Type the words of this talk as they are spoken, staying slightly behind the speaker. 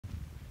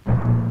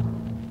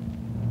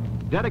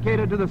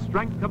dedicated to the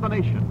strength of the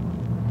nation.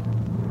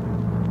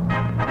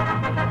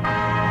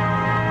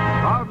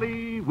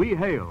 Proudly we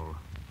hail.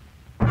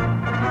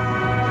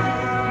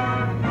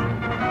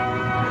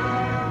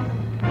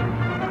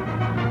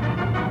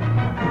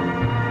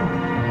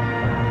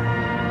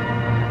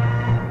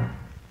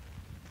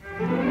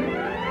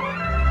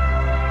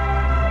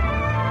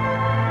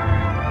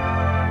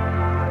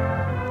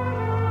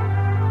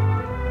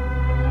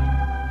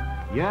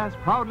 Yes,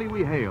 Proudly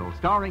We Hail,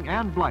 starring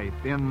Ann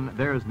Blyth in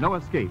There's No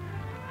Escape,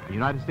 a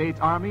United States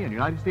Army and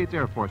United States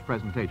Air Force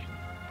presentation.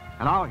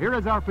 And now, here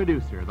is our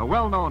producer, the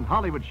well-known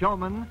Hollywood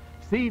showman,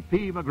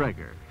 C.P.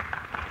 McGregor.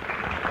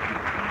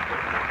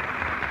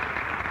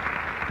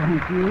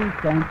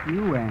 Thank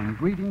you, and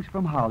greetings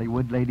from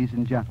Hollywood, ladies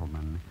and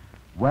gentlemen.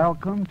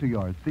 Welcome to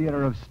your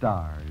Theater of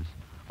Stars,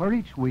 where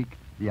each week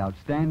the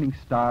outstanding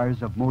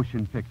stars of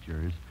motion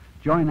pictures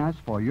join us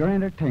for your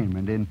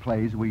entertainment in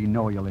plays we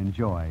know you'll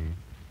enjoy.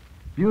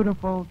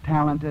 Beautiful,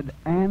 talented,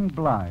 Ann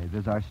Blyth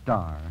is our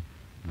star.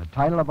 And the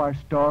title of our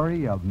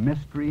story of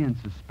mystery and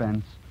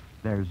suspense,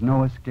 There's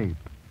No Escape.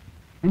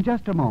 In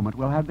just a moment,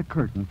 we'll have the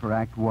curtain for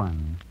Act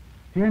One.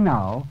 Here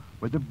now,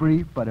 with a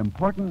brief but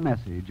important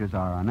message, is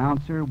our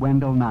announcer,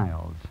 Wendell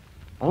Niles.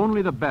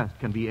 Only the best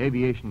can be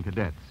aviation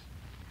cadets.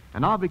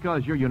 And now,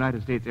 because your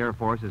United States Air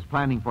Force is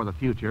planning for the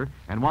future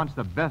and wants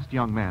the best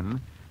young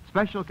men,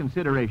 special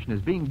consideration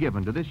is being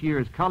given to this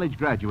year's college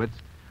graduates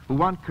who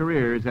want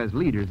careers as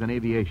leaders in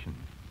aviation.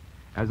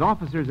 As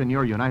officers in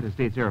your United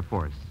States Air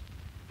Force,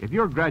 if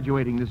you're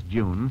graduating this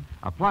June,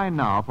 apply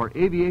now for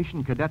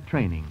aviation cadet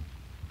training.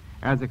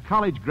 As a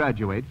college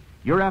graduate,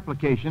 your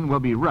application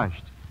will be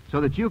rushed so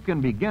that you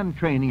can begin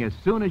training as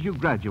soon as you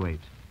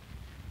graduate.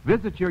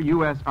 Visit your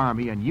U.S.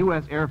 Army and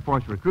U.S. Air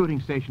Force recruiting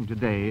station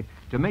today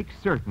to make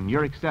certain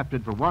you're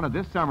accepted for one of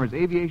this summer's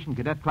aviation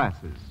cadet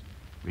classes.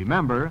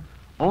 Remember,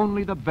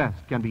 only the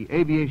best can be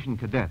aviation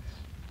cadets.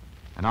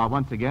 And now,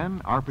 once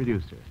again, our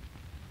producer.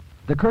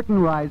 The curtain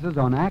rises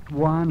on Act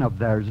One of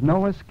There's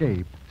No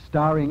Escape,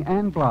 starring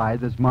Ann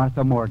Blyth as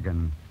Martha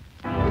Morgan.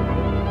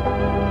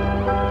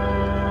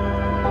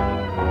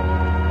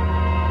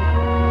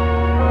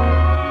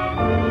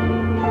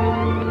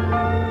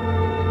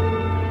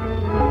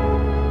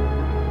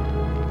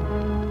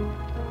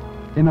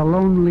 In a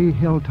lonely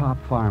hilltop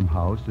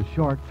farmhouse, a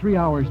short 3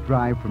 hours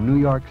drive from New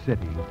York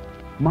City,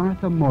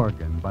 Martha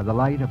Morgan, by the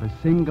light of a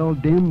single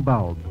dim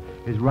bulb,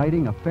 is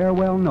writing a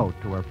farewell note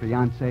to her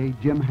fiancé,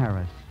 Jim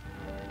Harris.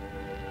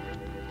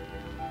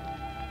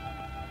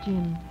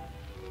 Jim,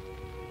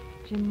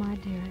 my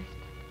dearest,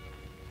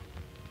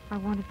 I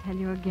want to tell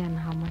you again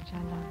how much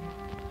I love you.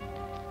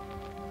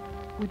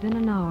 Within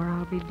an hour,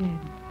 I'll be dead,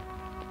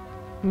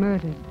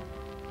 murdered,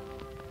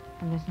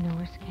 and there's no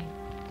escape.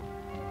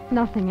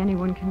 Nothing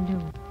anyone can do.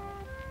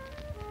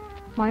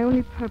 My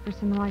only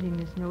purpose in writing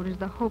this note is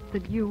the hope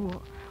that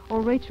you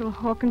or Rachel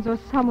Hawkins or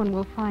someone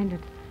will find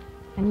it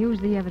and use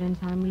the evidence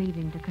I'm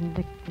leaving to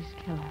convict this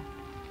killer.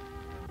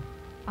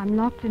 I'm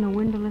locked in a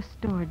windowless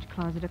storage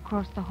closet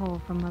across the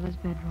hall from Mother's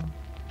bedroom.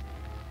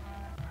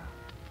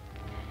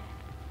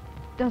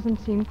 It doesn't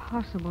seem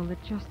possible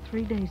that just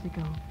 3 days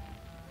ago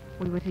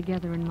we were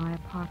together in my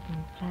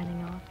apartment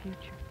planning our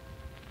future.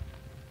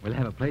 We'll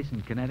have a place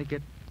in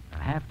Connecticut, a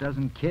half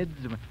dozen kids.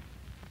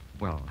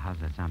 Well, how's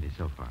that sound to you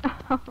so far?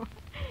 Oh,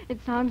 it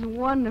sounds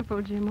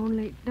wonderful, Jim,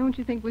 only don't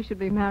you think we should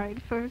be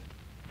married first?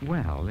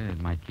 Well,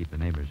 it might keep the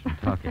neighbors from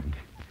talking.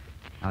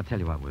 I'll tell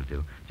you what we'll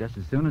do. Just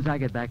as soon as I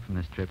get back from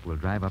this trip, we'll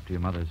drive up to your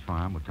mother's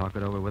farm, we'll talk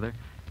it over with her,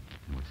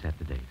 and we'll set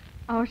the date.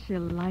 Oh, she'll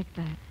like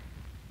that.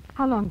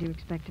 How long do you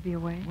expect to be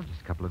away? Well,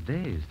 just a couple of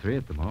days, 3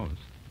 at the most.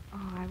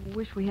 Oh, I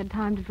wish we had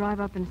time to drive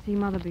up and see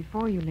Mother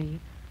before you leave.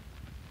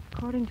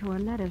 According to her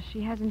letters,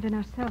 she hasn't been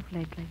herself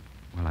lately.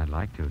 Well, I'd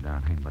like to,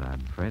 darling, but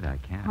I'm afraid I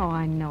can't. Oh,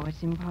 I know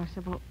it's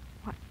impossible.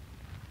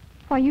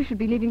 Why, you should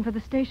be leaving for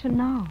the station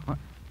now. What?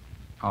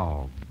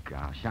 Oh,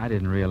 gosh, I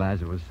didn't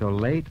realize it was so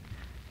late.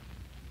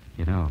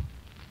 You know,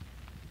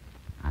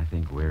 I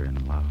think we're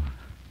in love.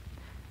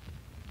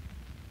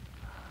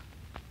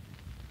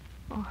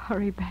 Oh,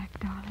 hurry back,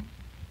 darling.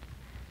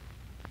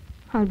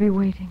 I'll be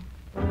waiting.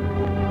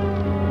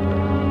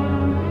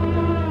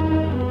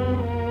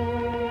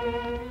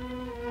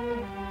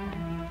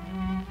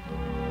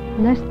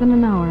 Less than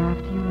an hour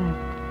after you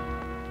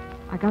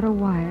left, I got a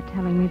wire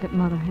telling me that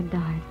Mother had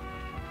died.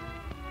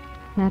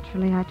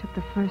 Naturally, I took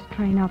the first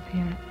train up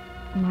here,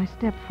 and my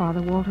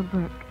stepfather, Walter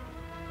Burke,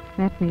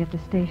 met me at the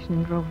station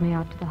and drove me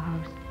out to the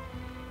house.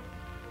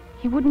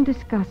 He wouldn't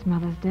discuss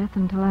Mother's death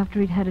until after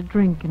he'd had a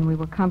drink and we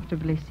were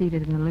comfortably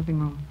seated in the living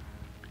room.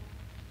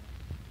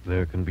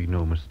 There can be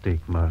no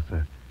mistake,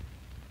 Martha.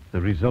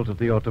 The result of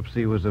the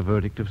autopsy was a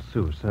verdict of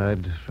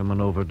suicide from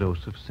an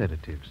overdose of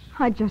sedatives.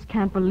 I just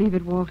can't believe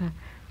it, Walter.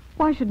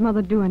 Why should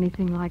Mother do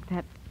anything like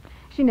that?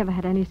 She never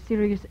had any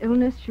serious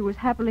illness. She was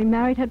happily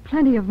married, had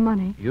plenty of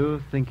money.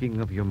 You're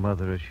thinking of your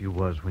mother as she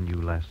was when you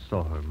last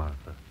saw her,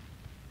 Martha.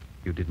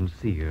 You didn't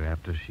see her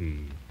after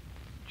she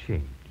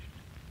changed.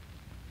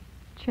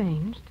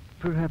 Changed?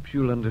 Perhaps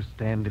you'll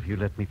understand if you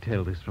let me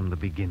tell this from the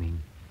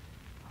beginning.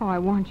 Oh, I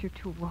want you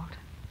to, Walter.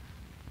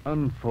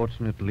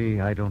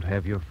 Unfortunately, I don't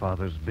have your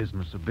father's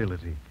business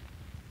ability.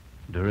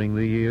 During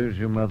the years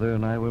your mother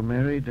and I were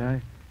married,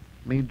 I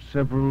made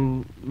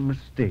several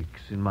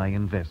mistakes in my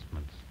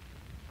investments.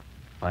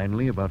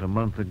 Finally, about a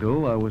month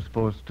ago, I was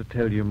forced to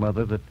tell your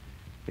mother that,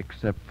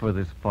 except for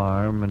this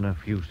farm and a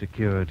few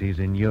securities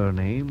in your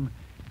name,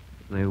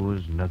 there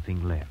was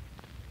nothing left.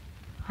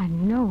 I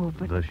know,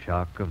 but... The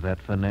shock of that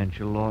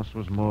financial loss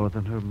was more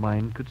than her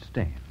mind could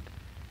stand.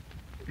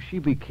 She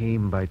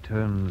became, by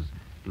turns,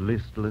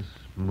 listless,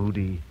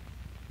 moody,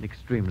 and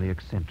extremely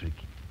eccentric.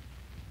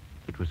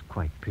 It was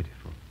quite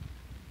pitiful.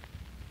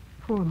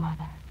 Poor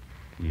Mother.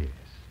 Yes.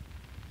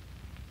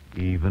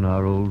 Even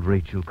our old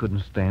Rachel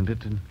couldn't stand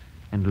it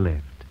and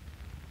left.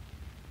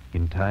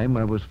 In time,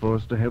 I was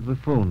forced to have the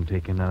phone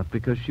taken out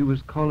because she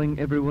was calling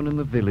everyone in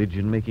the village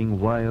and making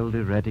wild,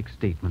 erratic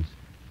statements,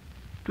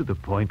 to the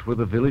point where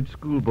the village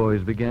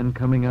schoolboys began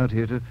coming out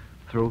here to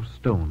throw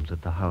stones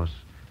at the house.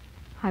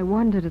 I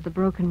wondered at the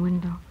broken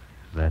window.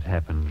 That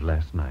happened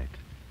last night.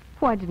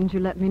 Why didn't you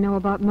let me know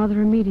about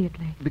Mother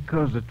immediately?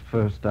 Because at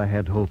first I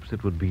had hopes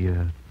it would be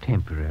a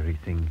temporary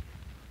thing,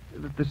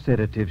 that the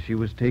sedatives she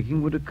was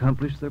taking would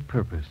accomplish their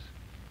purpose,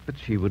 that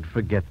she would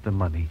forget the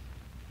money,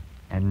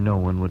 and no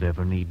one would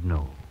ever need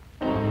know.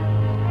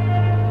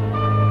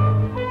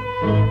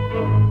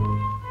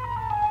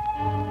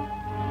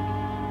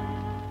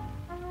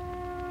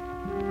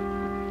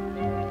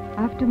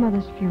 After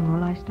Mother's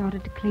funeral, I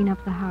started to clean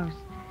up the house,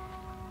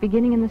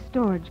 beginning in the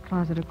storage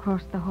closet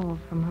across the hall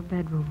from her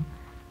bedroom,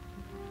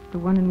 the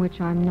one in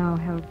which I'm now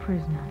held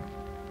prisoner.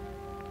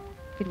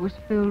 It was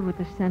filled with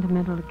the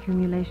sentimental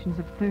accumulations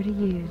of 30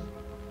 years,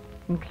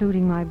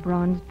 including my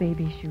bronze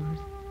baby shoes.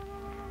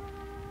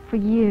 For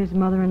years,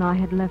 Mother and I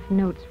had left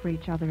notes for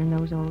each other in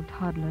those old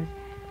toddlers,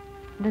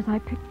 and as I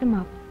picked them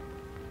up,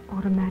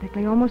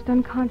 automatically, almost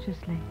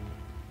unconsciously,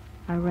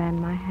 I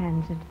ran my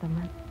hands into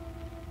them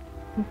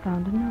and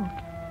found a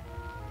note.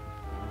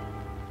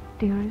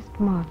 Dearest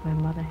Martha,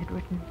 Mother had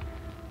written,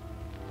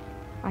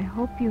 I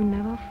hope you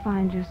never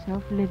find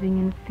yourself living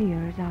in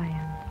fear as I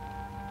am.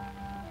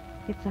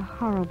 It's a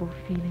horrible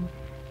feeling,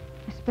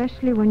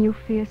 especially when you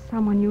fear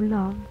someone you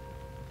love,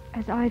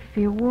 as I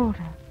fear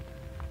Walter.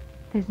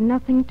 There's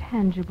nothing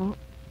tangible,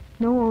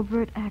 no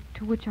overt act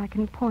to which I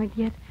can point,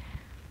 yet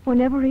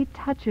whenever he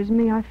touches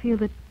me, I feel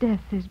that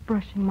death is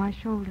brushing my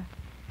shoulder.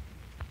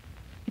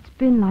 It's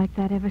been like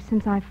that ever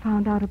since I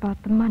found out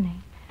about the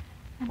money.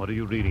 What are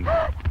you reading?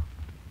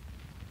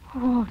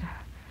 Walter,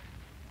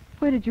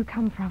 where did you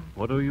come from?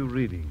 What are you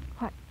reading?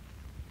 What?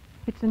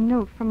 It's a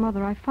note from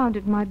Mother. I found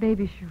it in my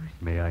baby shoes.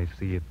 May I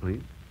see it,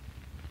 please?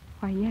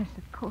 Why, yes,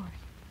 of course.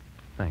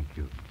 Thank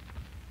you.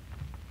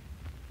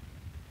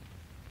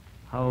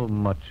 How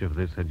much of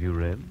this had you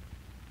read?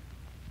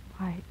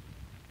 Why,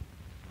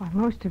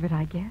 most of it,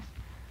 I guess.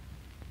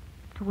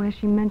 To where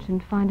she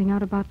mentioned finding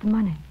out about the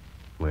money.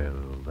 Well,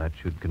 that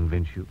should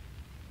convince you.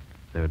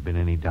 If there had been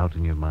any doubt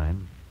in your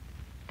mind,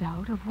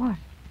 Doubt of what?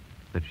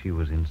 that she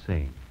was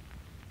insane.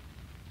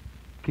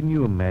 Can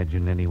you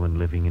imagine anyone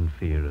living in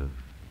fear of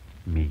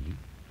me?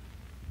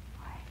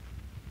 Why,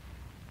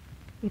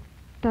 it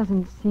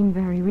doesn't seem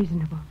very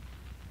reasonable.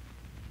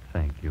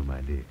 Thank you,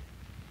 my dear.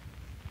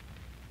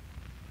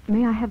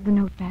 May I have the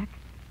note back?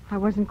 I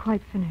wasn't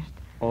quite finished.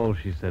 All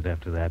she said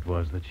after that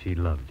was that she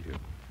loved you.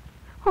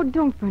 Oh,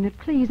 don't burn it,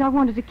 please. I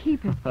wanted to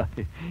keep it.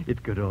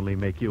 It could only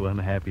make you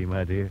unhappy,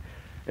 my dear.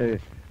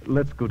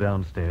 Let's go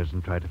downstairs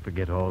and try to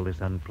forget all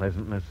this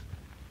unpleasantness.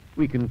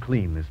 We can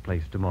clean this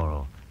place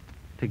tomorrow,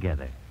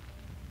 together.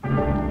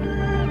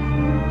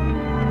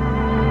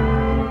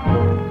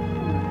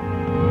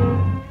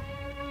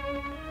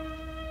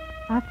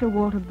 After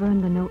Walter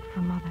burned the note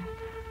for Mother,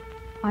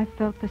 I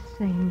felt the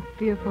same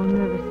fearful,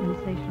 nervous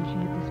sensation she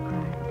had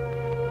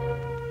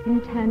described.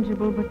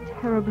 Intangible, but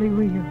terribly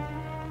real.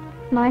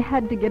 And I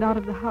had to get out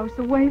of the house,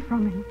 away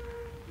from him.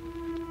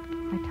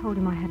 I told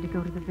him I had to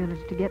go to the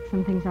village to get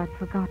some things I'd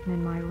forgotten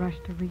in my rush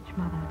to reach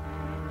Mother.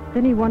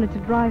 Then he wanted to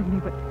drive me,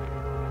 but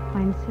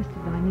I insisted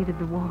that I needed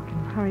the walk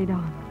and hurried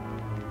on.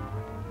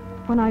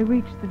 When I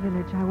reached the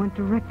village, I went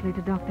directly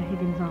to Dr.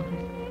 Higgins'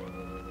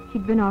 office.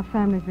 He'd been our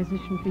family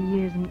physician for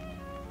years, and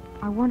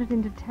I wanted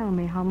him to tell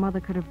me how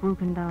Mother could have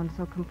broken down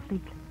so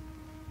completely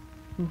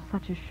in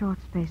such a short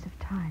space of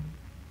time.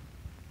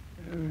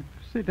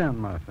 Sit down,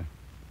 Martha.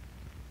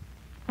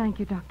 Thank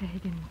you, Dr.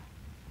 Higgins.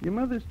 Your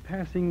mother's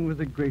passing was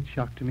a great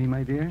shock to me,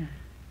 my dear.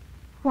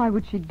 Why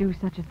would she do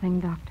such a thing,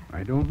 Doctor?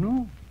 I don't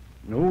know.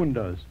 No one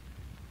does.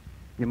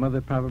 Your mother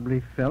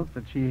probably felt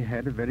that she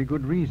had a very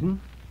good reason.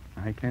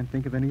 I can't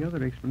think of any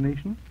other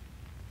explanation.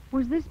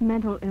 Was this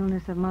mental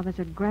illness of Mother's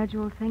a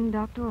gradual thing,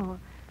 Doctor, or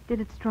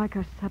did it strike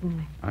her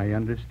suddenly? I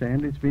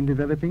understand it's been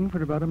developing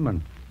for about a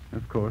month.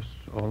 Of course,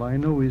 all I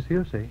know is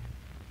hearsay.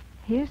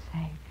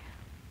 Hearsay?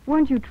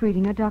 Weren't you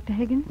treating her, Dr.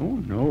 Higgins? Oh,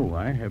 no,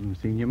 I haven't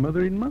seen your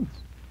mother in months.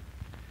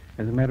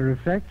 As a matter of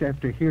fact,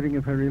 after hearing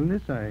of her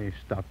illness, I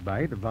stopped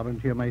by to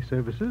volunteer my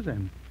services,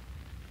 and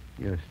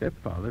your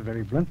stepfather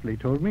very bluntly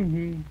told me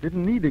he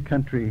didn't need a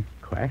country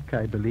quack,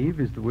 I believe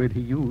is the word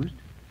he used.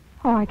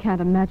 Oh, I can't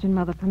imagine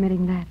Mother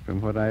permitting that.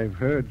 From what I've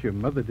heard, your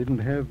mother didn't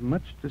have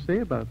much to say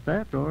about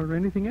that or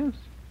anything else.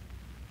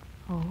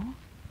 Oh?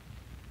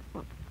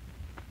 Well,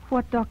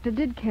 what doctor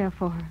did care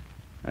for her?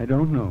 I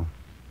don't know.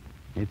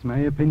 It's my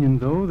opinion,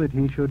 though, that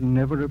he should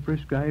never have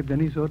prescribed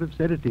any sort of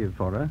sedative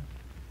for her.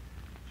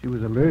 She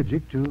was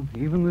allergic to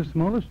even the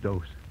smallest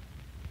dose.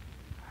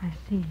 I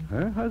see.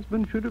 Her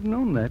husband should have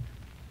known that.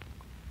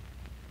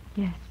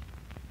 Yes.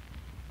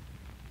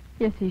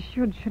 Yes, he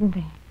should, shouldn't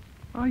he?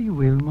 Are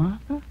you ill,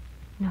 Martha?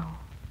 No.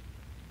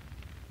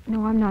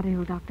 No, I'm not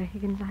ill, Dr.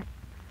 Higgins.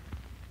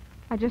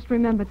 I just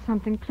remembered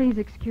something. Please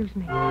excuse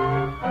me.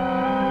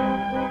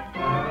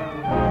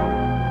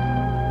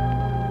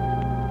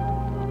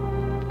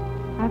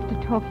 After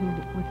talking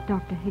with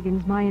Dr.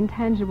 Higgins, my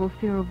intangible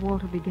fear of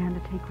Walter began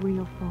to take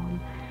real form.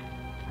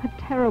 A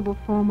terrible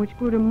form which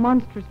grew to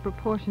monstrous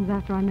proportions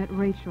after I met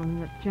Rachel in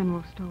the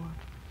general store.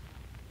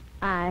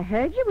 I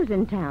heard you was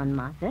in town,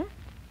 Martha.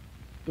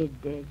 Did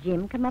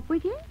Jim come up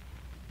with you?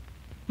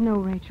 No,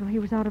 Rachel. He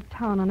was out of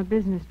town on a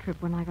business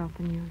trip when I got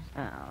the news.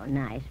 Oh,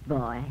 nice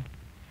boy.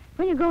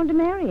 When you going to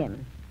marry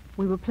him?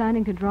 We were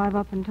planning to drive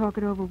up and talk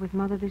it over with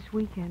Mother this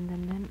weekend,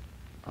 and then...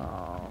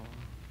 Oh.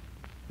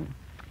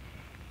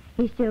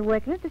 He's still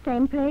working at the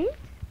same place?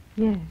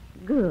 Yes.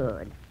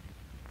 Good.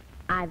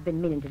 I've been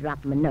meaning to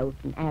drop him a note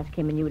and ask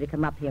him and you to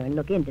come up here and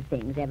look into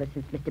things ever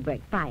since Mr.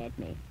 Burke fired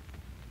me.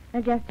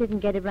 I just didn't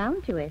get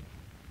around to it.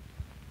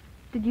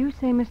 Did you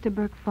say Mr.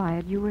 Burke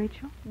fired you,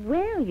 Rachel?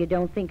 Well, you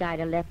don't think I'd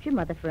have left your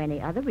mother for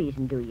any other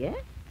reason, do you?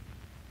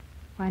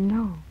 Why,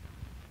 no.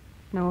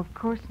 No, of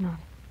course not.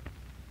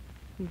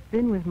 You've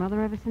been with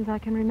Mother ever since I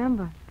can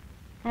remember.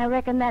 I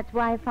reckon that's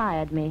why he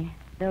fired me,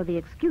 though the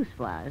excuse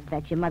was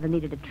that your mother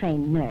needed a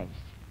trained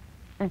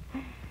nurse.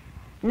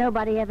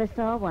 Nobody ever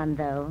saw one,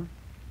 though.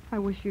 I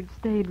wish you'd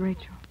stayed,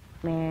 Rachel.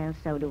 Well,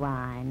 so do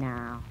I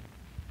now.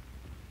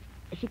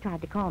 She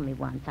tried to call me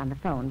once on the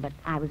phone, but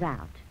I was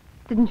out.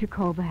 Didn't you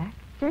call back?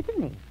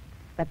 Certainly.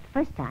 But the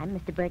first time,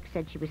 Mr. Burke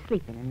said she was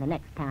sleeping, and the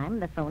next time,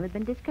 the phone had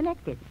been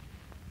disconnected.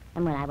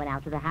 And when I went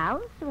out to the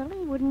house, well,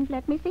 he wouldn't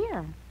let me see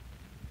her.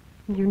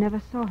 You never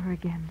saw her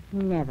again?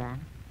 Never.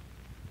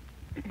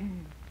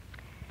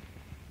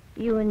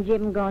 You and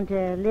Jim going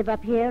to live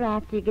up here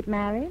after you get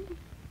married?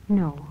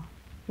 No.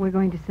 We're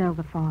going to sell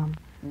the farm.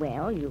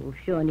 Well, you'll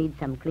sure need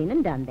some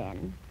cleaning done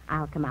then.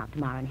 I'll come out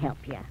tomorrow and help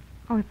you.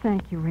 Oh,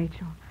 thank you,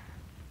 Rachel.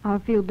 I'll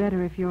feel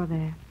better if you're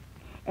there.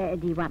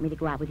 Do you want me to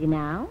go out with you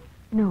now?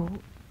 No.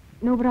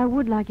 No, but I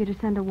would like you to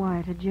send a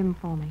wire to Jim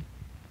for me.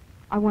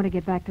 I want to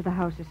get back to the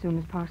house as soon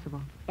as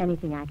possible.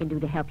 Anything I can do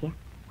to help you?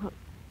 Well,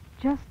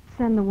 just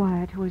send the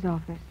wire to his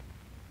office.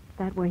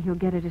 That way he'll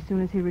get it as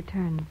soon as he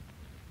returns.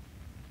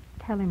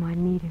 Tell him I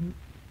need him,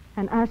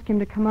 and ask him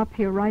to come up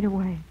here right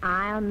away.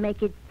 I'll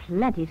make it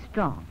plenty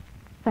strong.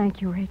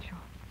 Thank you, Rachel.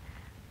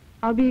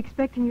 I'll be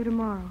expecting you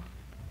tomorrow.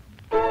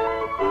 I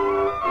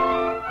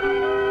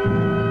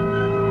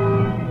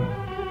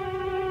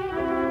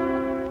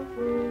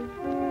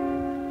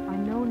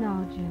know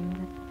now, Jim,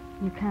 that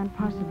you can't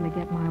possibly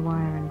get my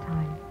wire in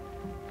time.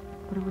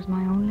 But it was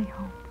my only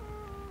hope.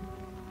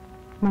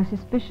 My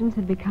suspicions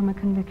had become a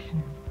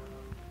conviction.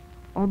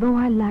 Although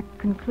I lacked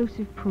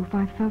conclusive proof,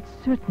 I felt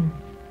certain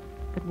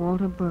that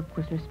Walter Burke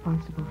was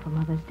responsible for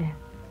Mother's death.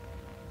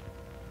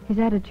 His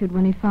attitude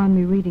when he found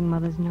me reading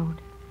Mother's note,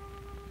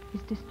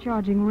 his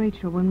discharging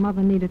Rachel when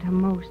Mother needed her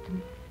most,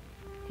 and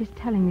his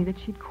telling me that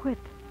she'd quit.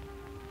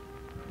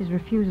 His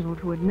refusal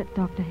to admit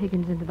Dr.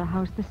 Higgins into the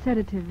house, the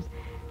sedatives,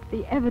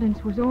 the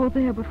evidence was all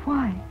there, but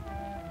why?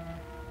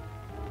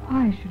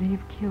 Why should he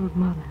have killed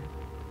Mother?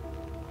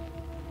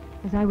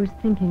 As I was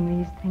thinking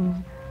these things,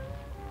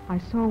 I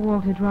saw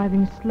Walter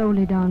driving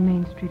slowly down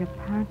Main Street,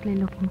 apparently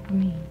looking for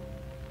me.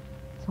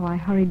 So I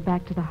hurried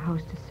back to the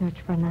house to search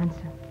for an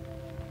answer.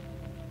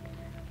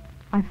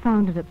 I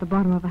found it at the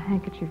bottom of a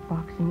handkerchief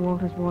box in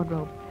Walter's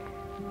wardrobe.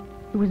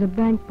 It was a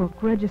bank book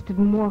registered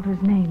in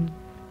Walter's name.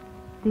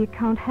 The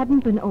account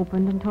hadn't been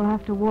opened until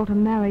after Walter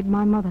married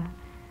my mother,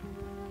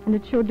 and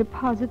it showed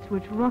deposits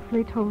which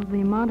roughly totaled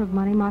the amount of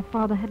money my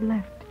father had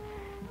left.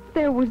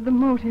 There was the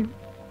motive.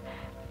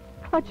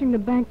 Clutching the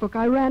bank book,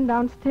 I ran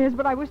downstairs,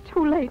 but I was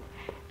too late.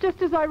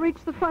 Just as I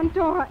reached the front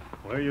door,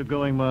 Where are you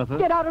going, Martha?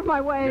 Get out of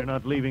my way. You're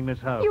not leaving this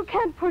house. You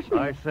can't push me.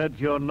 I said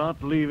you're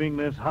not leaving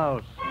this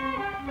house.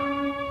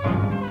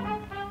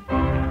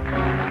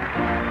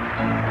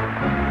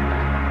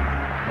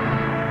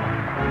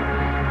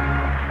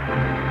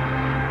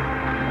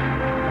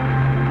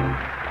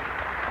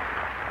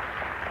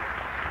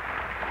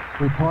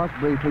 We pause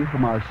briefly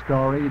from our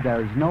story,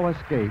 There's No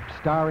Escape,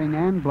 starring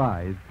Ann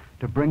Blyth,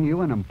 to bring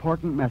you an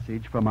important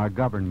message from our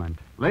government.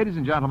 Ladies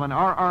and gentlemen,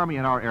 our Army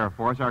and our Air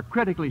Force are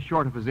critically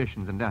short of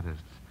physicians and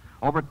dentists.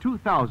 Over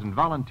 2,000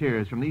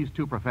 volunteers from these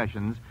two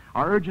professions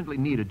are urgently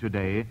needed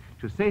today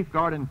to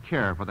safeguard and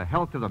care for the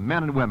health of the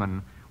men and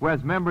women who,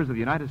 as members of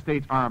the United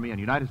States Army and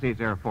United States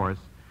Air Force,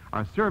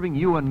 are serving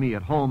you and me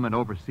at home and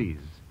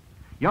overseas.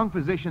 Young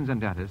physicians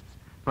and dentists,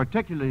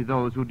 particularly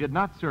those who did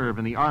not serve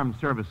in the armed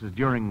services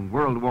during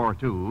World War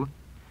II,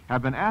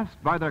 have been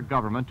asked by their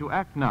government to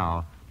act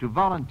now to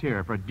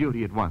volunteer for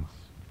duty at once.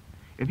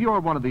 If you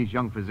are one of these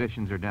young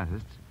physicians or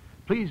dentists,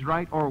 please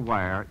write or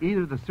wire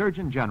either the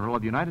Surgeon General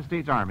of the United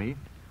States Army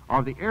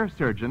or the Air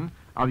Surgeon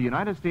of the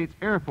United States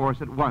Air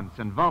Force at once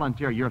and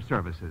volunteer your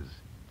services.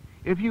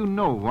 If you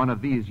know one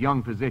of these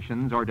young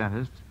physicians or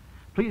dentists,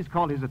 please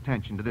call his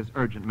attention to this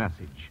urgent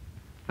message.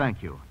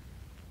 Thank you.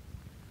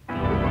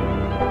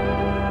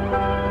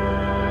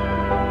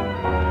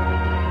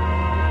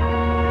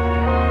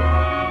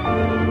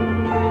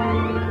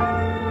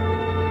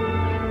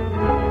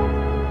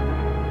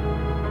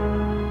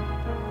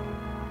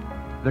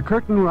 The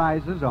curtain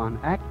rises on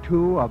Act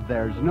Two of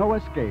There's No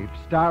Escape,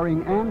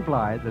 starring Ann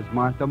Blyth as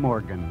Martha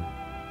Morgan.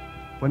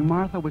 When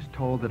Martha was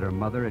told that her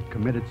mother had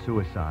committed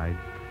suicide,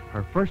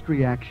 her first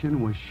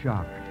reaction was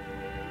shock.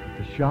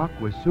 The shock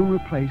was soon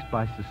replaced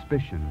by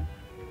suspicion.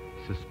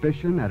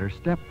 Suspicion that her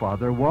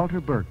stepfather, Walter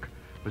Burke,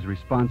 was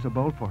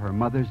responsible for her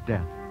mother's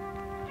death.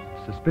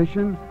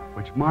 Suspicion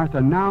which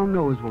Martha now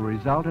knows will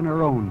result in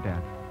her own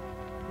death.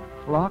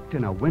 Locked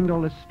in a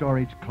windowless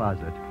storage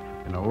closet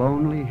in a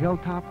lonely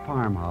hilltop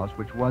farmhouse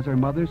which was her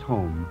mother's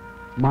home,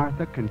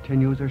 Martha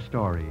continues her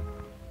story.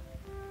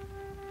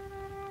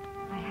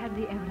 I had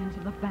the evidence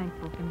of the bank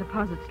book and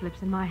deposit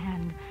slips in my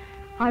hand.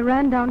 I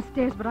ran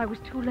downstairs, but I was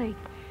too late.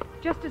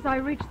 Just as I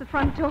reached the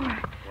front door...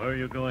 Where are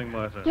you going,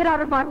 Martha? Get out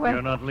of my way.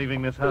 You're not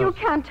leaving this house. You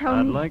can't tell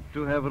I'd me. I'd like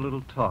to have a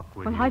little talk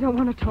with you. Well, I don't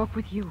want to talk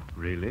with you.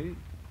 Really?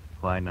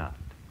 Why not?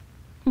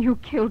 You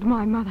killed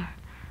my mother.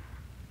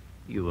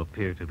 You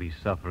appear to be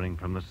suffering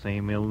from the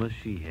same illness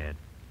she had.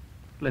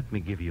 Let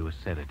me give you a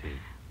sedative.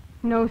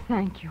 No,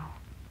 thank you.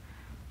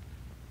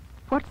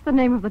 What's the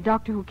name of the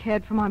doctor who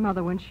cared for my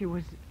mother when she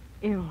was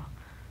ill?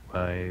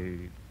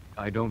 I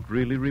don't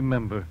really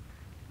remember.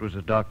 It was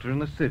a doctor in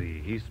the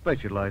city. He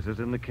specializes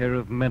in the care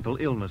of mental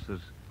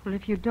illnesses. Well,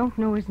 if you don't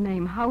know his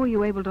name, how were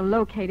you able to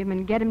locate him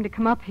and get him to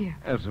come up here?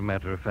 As a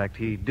matter of fact,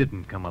 he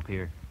didn't come up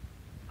here.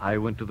 I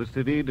went to the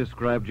city,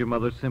 described your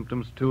mother's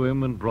symptoms to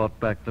him, and brought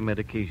back the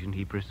medication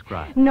he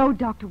prescribed. No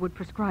doctor would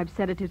prescribe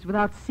sedatives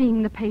without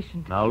seeing the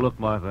patient. Now, look,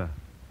 Martha.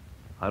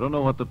 I don't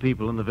know what the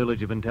people in the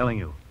village have been telling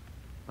you,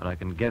 but I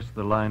can guess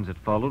the lines it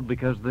followed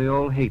because they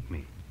all hate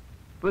me.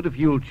 But if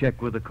you'll check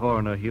with the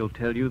coroner, he'll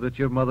tell you that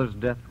your mother's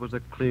death was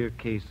a clear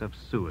case of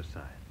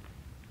suicide.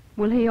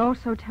 Will he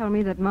also tell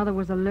me that Mother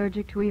was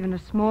allergic to even a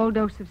small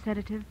dose of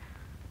sedative?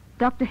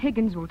 Dr.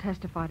 Higgins will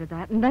testify to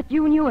that, and that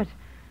you knew it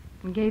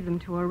and gave them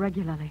to her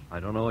regularly.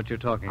 I don't know what you're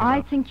talking about.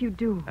 I think you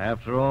do.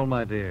 After all,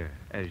 my dear,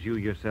 as you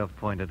yourself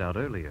pointed out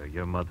earlier,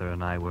 your mother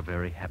and I were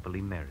very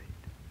happily married.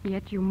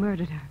 Yet you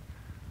murdered her.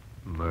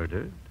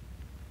 Murdered?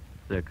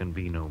 There can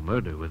be no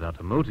murder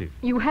without a motive.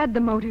 You had the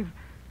motive,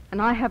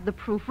 and I have the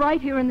proof right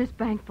here in this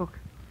bank book.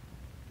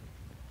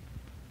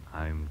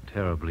 I'm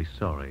terribly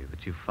sorry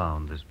that you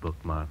found this book,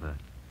 Martha.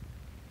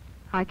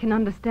 I can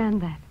understand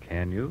that.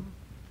 Can you?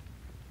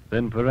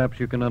 Then perhaps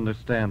you can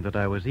understand that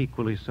I was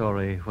equally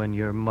sorry when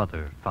your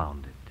mother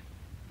found it.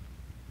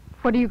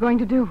 What are you going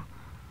to do?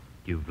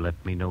 You've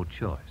left me no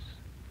choice.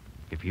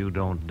 If you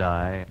don't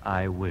die,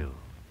 I will.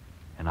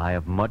 And I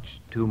have much,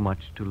 too much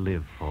to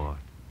live for.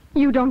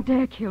 You don't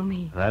dare kill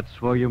me.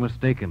 That's where you're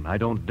mistaken. I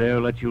don't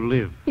dare let you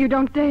live. You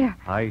don't dare.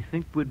 I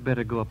think we'd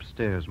better go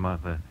upstairs,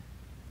 Martha.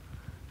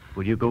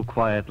 Will you go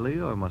quietly,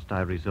 or must I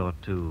resort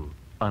to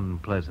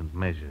unpleasant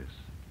measures?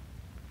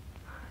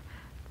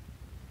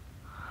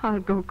 I'll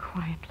go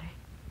quietly.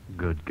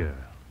 Good girl.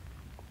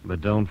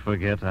 But don't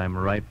forget I'm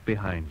right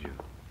behind you.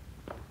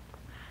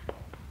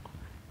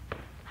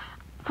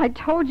 I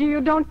told you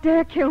you don't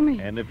dare kill me.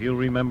 And if you'll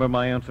remember,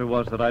 my answer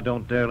was that I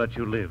don't dare let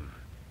you live.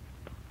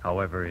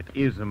 However, it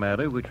is a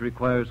matter which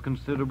requires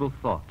considerable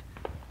thought.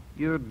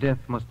 Your death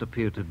must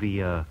appear to be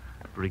a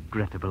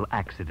regrettable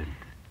accident.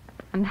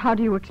 And how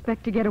do you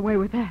expect to get away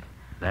with that?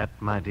 That,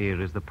 my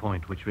dear, is the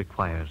point which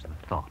requires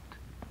the thought.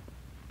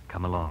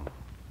 Come along.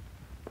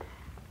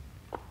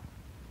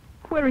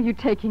 Where are you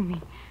taking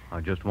me?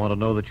 I just want to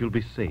know that you'll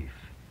be safe.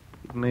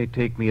 It may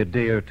take me a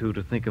day or two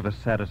to think of a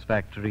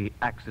satisfactory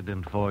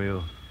accident for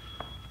you.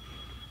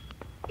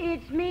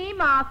 It's me,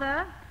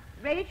 Martha.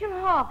 Rachel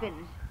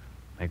Hawkins.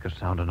 Make a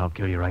sound and I'll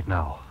kill you right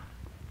now.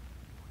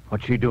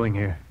 What's she doing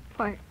here?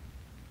 Why,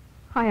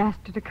 I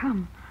asked her to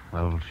come.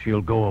 Well,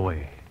 she'll go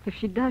away. If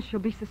she does, she'll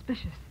be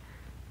suspicious.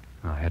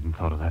 I hadn't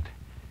thought of that.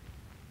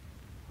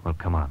 Well,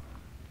 come on.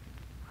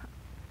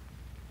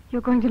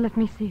 You're going to let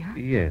me see her?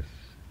 Yes.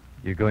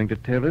 You're going to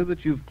tell her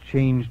that you've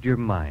changed your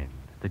mind,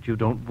 that you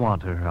don't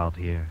want her out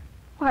here.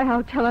 Why,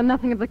 I'll tell her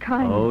nothing of the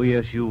kind. Oh,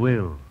 yes, you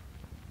will.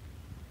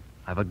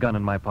 I've a gun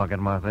in my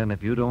pocket, Martha, and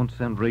if you don't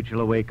send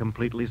Rachel away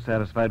completely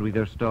satisfied with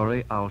your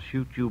story, I'll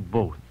shoot you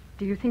both.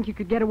 Do you think you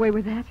could get away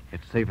with that?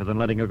 It's safer than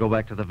letting her go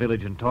back to the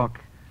village and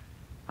talk.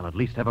 I'll at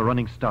least have a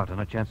running start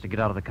and a chance to get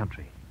out of the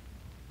country.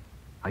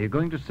 Are you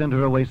going to send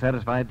her away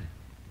satisfied?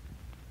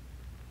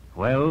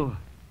 Well?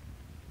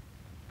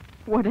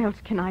 What else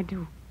can I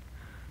do?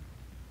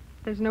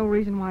 There's no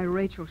reason why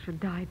Rachel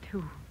should die,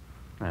 too.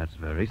 That's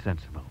very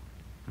sensible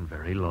and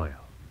very loyal.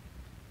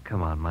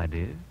 Come on, my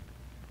dear.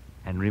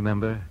 And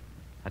remember,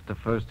 at the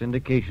first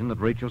indication that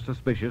Rachel's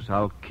suspicious,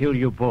 I'll kill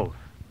you both.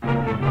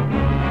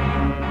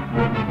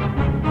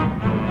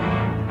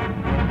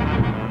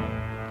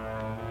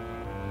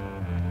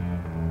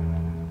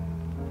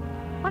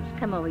 What's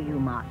come over you,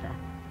 Martha?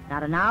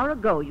 Not an hour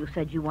ago you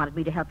said you wanted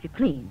me to help you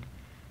clean.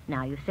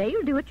 Now you say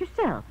you'll do it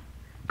yourself.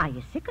 Are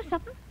you sick or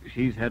something?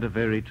 She's had a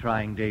very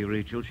trying day,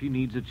 Rachel. She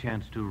needs a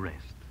chance to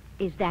rest.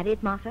 Is that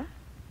it, Martha?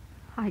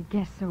 I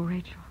guess so,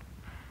 Rachel.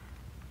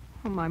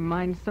 Oh, my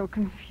mind's so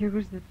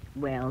confused that...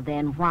 Well,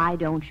 then why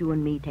don't you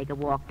and me take a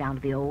walk down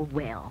to the old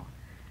well?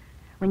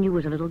 When you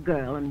was a little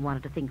girl and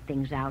wanted to think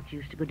things out, you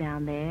used to go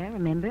down there,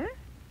 remember?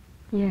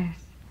 Yes.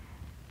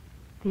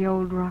 The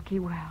old rocky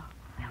well.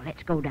 Well,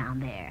 let's go down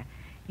there.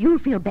 You'll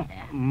feel better.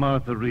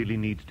 Martha really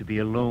needs to be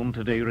alone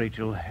today,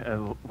 Rachel.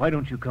 Why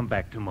don't you come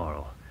back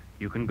tomorrow?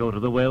 You can go to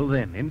the well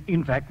then.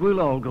 In fact,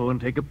 we'll all go and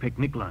take a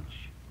picnic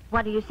lunch.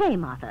 What do you say,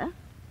 Martha?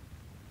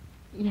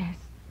 Yes.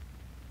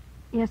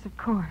 Yes, of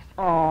course.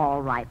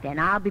 All right, then.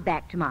 I'll be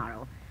back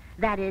tomorrow.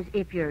 That is,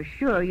 if you're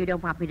sure you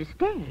don't want me to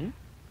stay.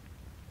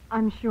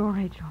 I'm sure,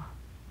 Rachel.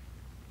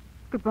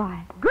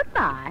 Goodbye.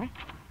 Goodbye.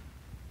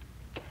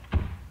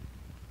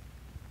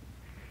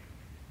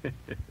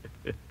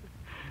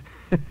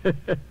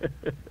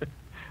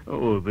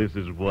 Oh, this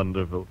is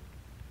wonderful.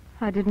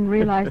 I didn't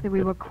realize that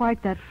we were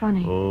quite that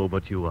funny. Oh,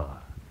 but you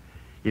are.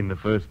 In the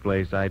first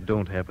place, I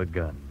don't have a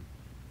gun.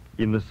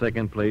 In the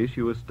second place,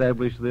 you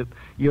established that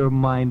your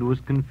mind was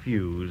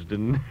confused,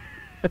 and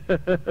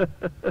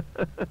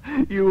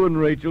you and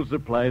Rachel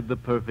supplied the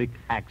perfect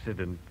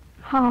accident.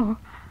 How?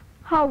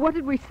 What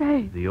did we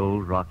say? The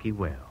old rocky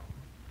well,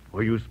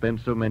 where you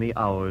spent so many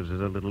hours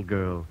as a little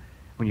girl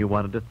when you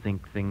wanted to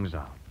think things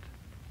out.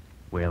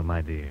 Well,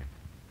 my dear,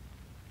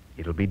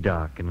 it'll be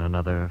dark in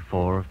another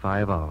 4 or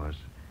 5 hours.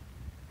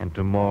 And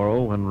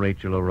tomorrow, when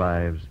Rachel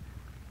arrives,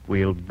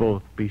 we'll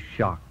both be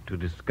shocked to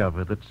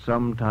discover that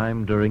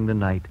sometime during the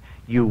night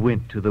you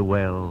went to the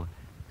well,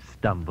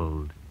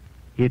 stumbled,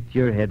 hit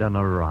your head on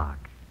a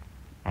rock,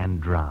 and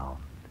drowned.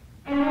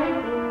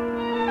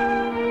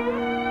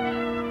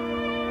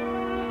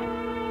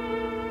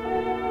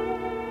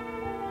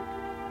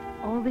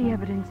 All the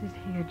evidence is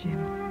here, Jim.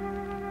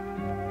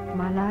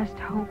 My last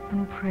hope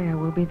and prayer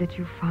will be that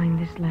you find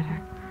this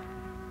letter.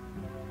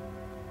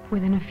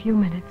 Within a few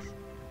minutes,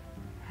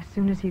 as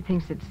soon as he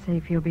thinks it's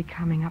safe, he'll be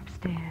coming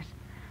upstairs.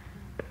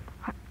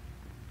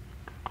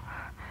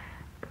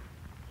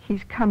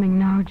 He's coming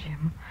now,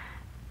 Jim.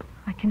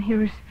 I can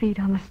hear his feet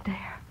on the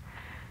stair.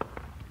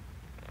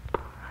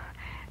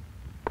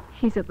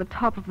 He's at the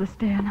top of the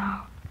stair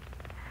now.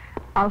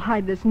 I'll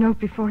hide this note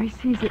before he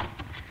sees it.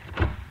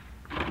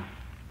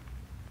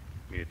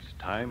 It's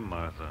time,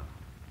 Martha.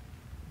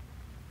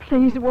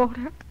 Please,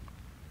 Walter.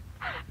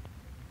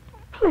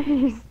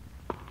 Please.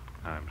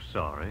 I'm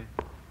sorry.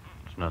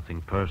 It's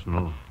nothing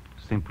personal.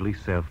 Simply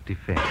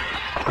self-defense.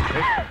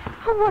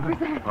 Oh, what was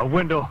that? A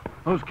window.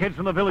 Those kids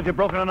from the village have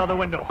broken another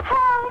window.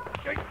 Help!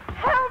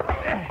 Help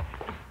me!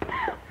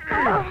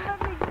 Oh,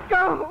 let me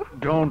go.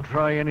 Don't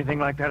try anything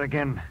like that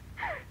again.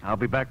 I'll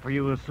be back for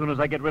you as soon as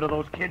I get rid of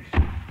those kids.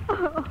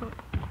 Oh.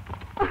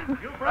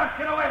 You brats,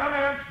 get away from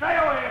here and stay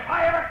away if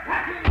I ever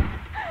catch you.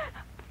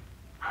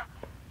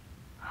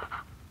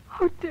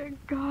 Oh, dear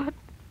God.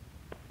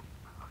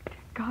 Oh, dear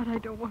God, I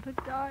don't want to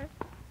die.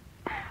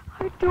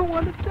 I don't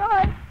want to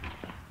die.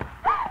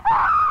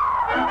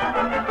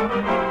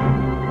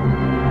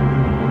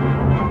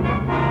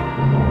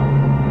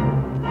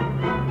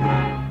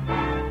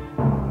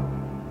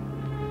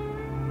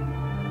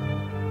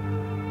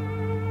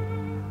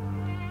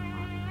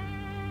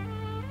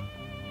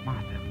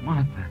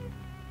 Martha.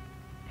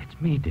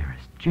 It's me,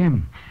 dearest.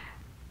 Jim.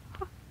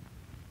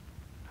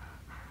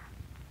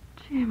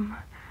 Jim,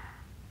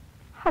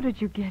 how did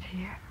you get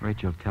here?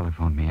 Rachel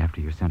telephoned me after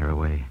you sent her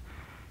away.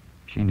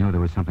 She knew there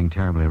was something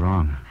terribly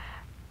wrong.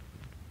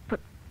 But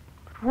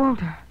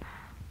Walter,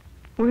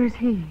 where's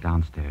he?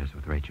 Downstairs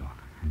with Rachel.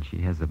 And she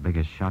has the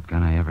biggest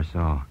shotgun I ever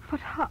saw. But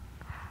how?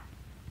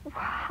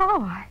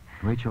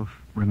 Rachel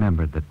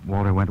remembered that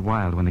Walter went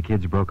wild when the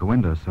kids broke a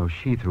window, so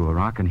she threw a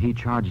rock and he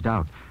charged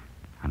out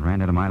and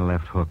ran into my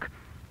left hook.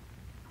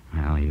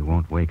 Well, he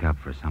won't wake up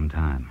for some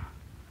time.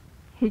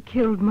 He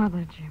killed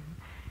Mother, Jim.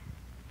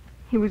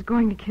 He was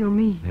going to kill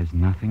me. There's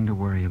nothing to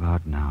worry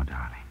about now,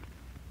 darling.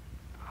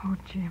 Oh,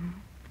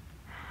 Jim.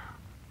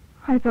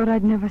 I thought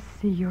I'd never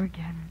see you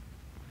again.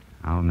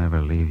 I'll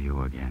never leave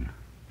you again.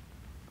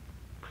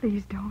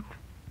 Please don't.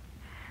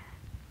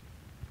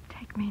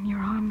 Take me in your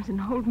arms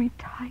and hold me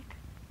tight,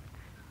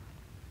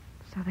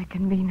 so there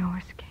can be no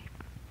escape.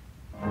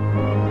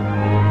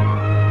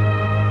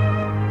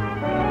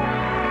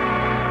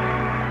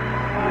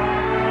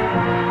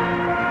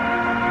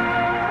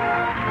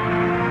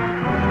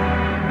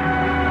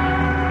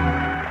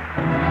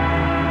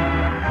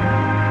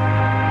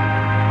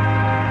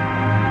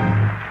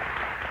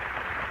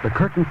 The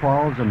curtain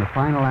falls in the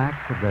final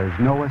act of There's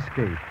No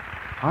Escape.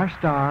 Our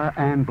star,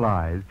 Anne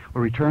Blyth,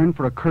 will return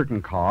for a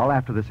curtain call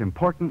after this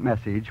important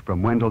message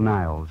from Wendell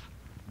Niles.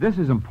 This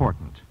is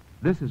important.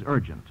 This is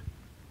urgent.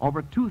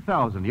 Over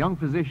 2,000 young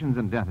physicians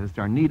and dentists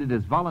are needed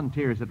as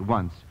volunteers at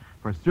once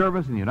for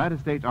service in the United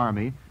States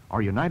Army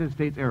or United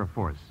States Air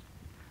Force.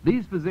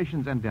 These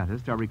physicians and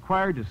dentists are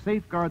required to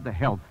safeguard the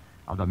health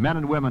of the men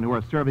and women who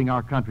are serving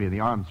our country in the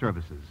armed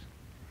services.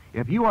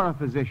 If you are a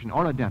physician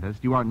or a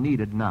dentist, you are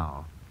needed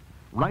now.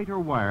 Write or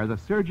wire the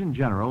Surgeon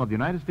General of the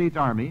United States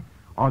Army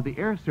or the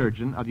Air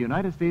Surgeon of the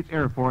United States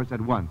Air Force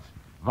at once,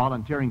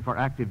 volunteering for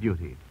active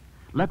duty.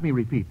 Let me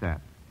repeat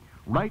that.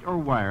 Write or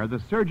wire the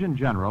Surgeon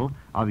General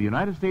of the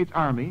United States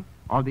Army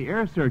or the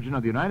Air Surgeon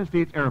of the United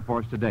States Air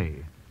Force today,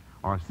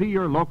 or see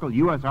your local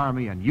U.S.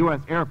 Army and U.S.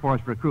 Air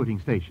Force recruiting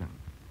station.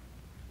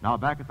 Now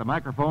back at the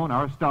microphone,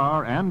 our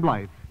star, Ann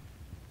Blyth,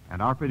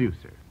 and our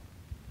producer.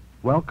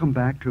 Welcome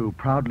back to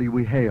Proudly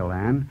We Hail,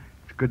 Anne.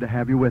 It's good to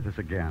have you with us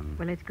again.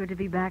 Well, it's good to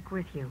be back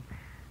with you.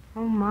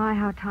 Oh, my,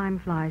 how time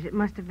flies. It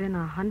must have been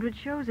 100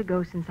 shows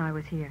ago since I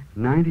was here.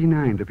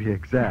 99 to be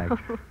exact.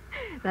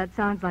 That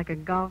sounds like a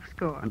golf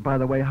score. And by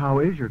the way, how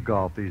is your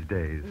golf these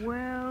days?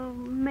 Well,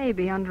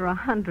 maybe under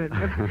 100,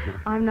 but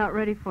I'm not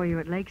ready for you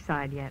at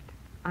Lakeside yet.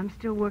 I'm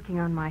still working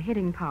on my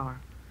hitting power.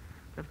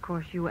 Of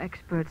course, you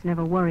experts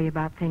never worry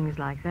about things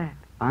like that.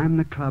 I'm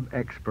the club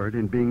expert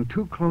in being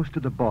too close to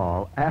the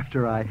ball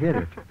after I hit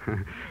it.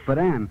 But,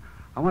 Anne,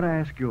 I want to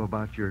ask you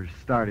about your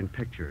start in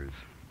pictures.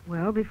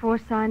 Well, before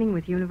signing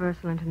with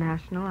Universal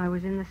International, I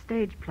was in the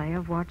stage play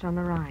of Watch on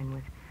the Rhine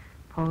with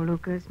Paul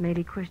Lucas,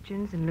 Mady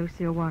Christians, and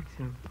Lucille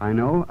Watson. I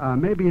know.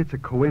 Maybe it's a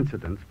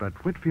coincidence,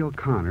 but Whitfield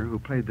Connor, who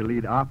played the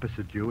lead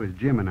opposite you as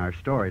Jim in our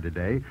story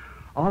today,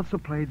 also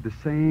played the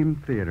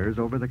same theaters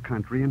over the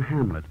country in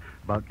Hamlet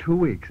about 2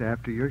 weeks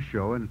after your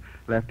show and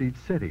left each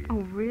city.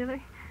 Oh,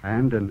 really?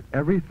 And in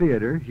every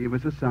theater, he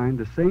was assigned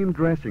the same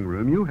dressing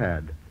room you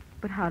had.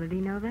 But how did he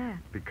know that?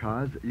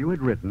 Because you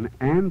had written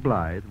Ann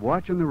Blyth,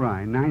 Watch on the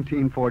Rhine,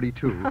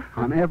 1942,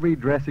 on every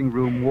dressing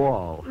room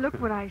wall. Look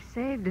what I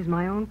saved as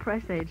my own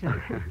press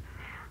agent.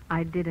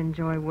 I did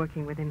enjoy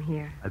working with him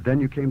here. Then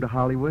you came to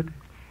Hollywood?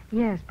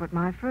 Yes, but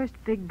my first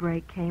big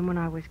break came when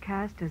I was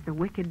cast as the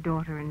wicked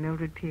daughter in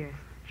Mildred Pierce.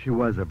 She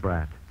was a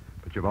brat,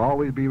 but you'll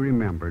always be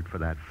remembered for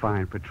that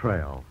fine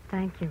portrayal.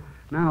 Thank you.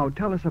 Now,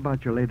 tell us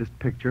about your latest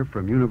picture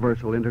from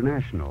Universal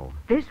International.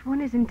 This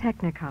one is in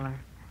Technicolor,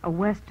 a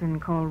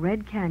Western called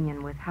Red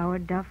Canyon with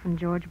Howard Duff and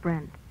George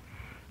Brent.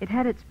 It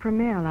had its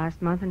premiere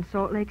last month in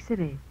Salt Lake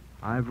City.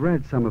 I've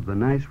read some of the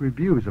nice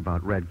reviews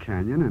about Red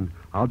Canyon, and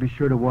I'll be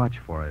sure to watch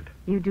for it.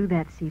 You do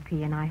that,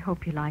 CP, and I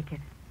hope you like it.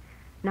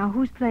 Now,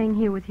 who's playing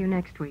here with you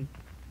next week?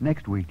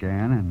 Next week,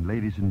 Anne, and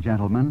ladies and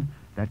gentlemen,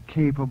 that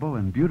capable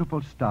and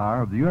beautiful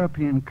star of the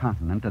European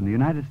continent and the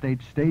United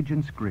States stage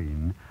and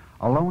screen,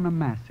 Alona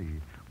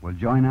Massey, will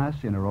join us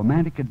in a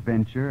romantic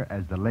adventure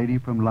as the Lady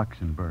from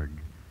Luxembourg.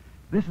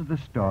 This is the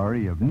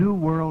story of New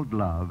World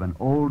love and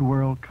Old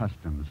World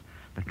customs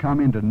that come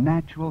into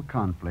natural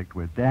conflict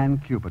with Dan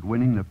Cupid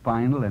winning the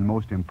final and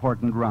most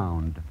important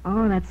round.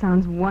 Oh, that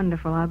sounds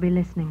wonderful. I'll be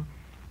listening.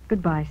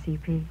 Goodbye,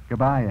 CP.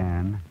 Goodbye,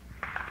 Anne.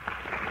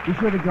 Be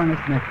sure to join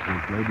us next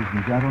week, ladies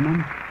and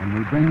gentlemen, when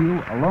we bring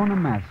you Alona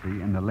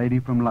Massey and the Lady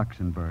from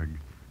Luxembourg.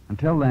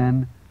 Until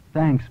then,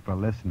 thanks for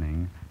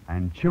listening,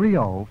 and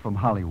cheerio from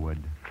Hollywood.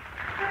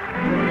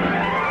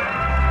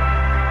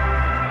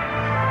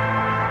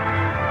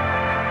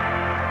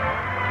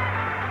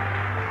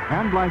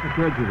 Ann Blyth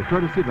appeared through the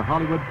courtesy of the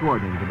Hollywood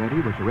Coordinating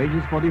Committee, which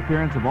arranges for the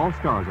appearance of all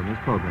stars on this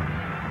program.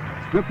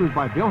 The script was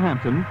by Bill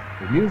Hampton,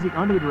 with music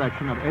under the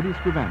direction of Eddie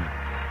Scribanic.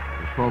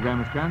 This program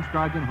is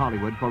transcribed in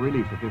Hollywood for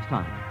release at this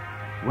time.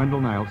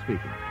 Wendell Niles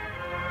speaking.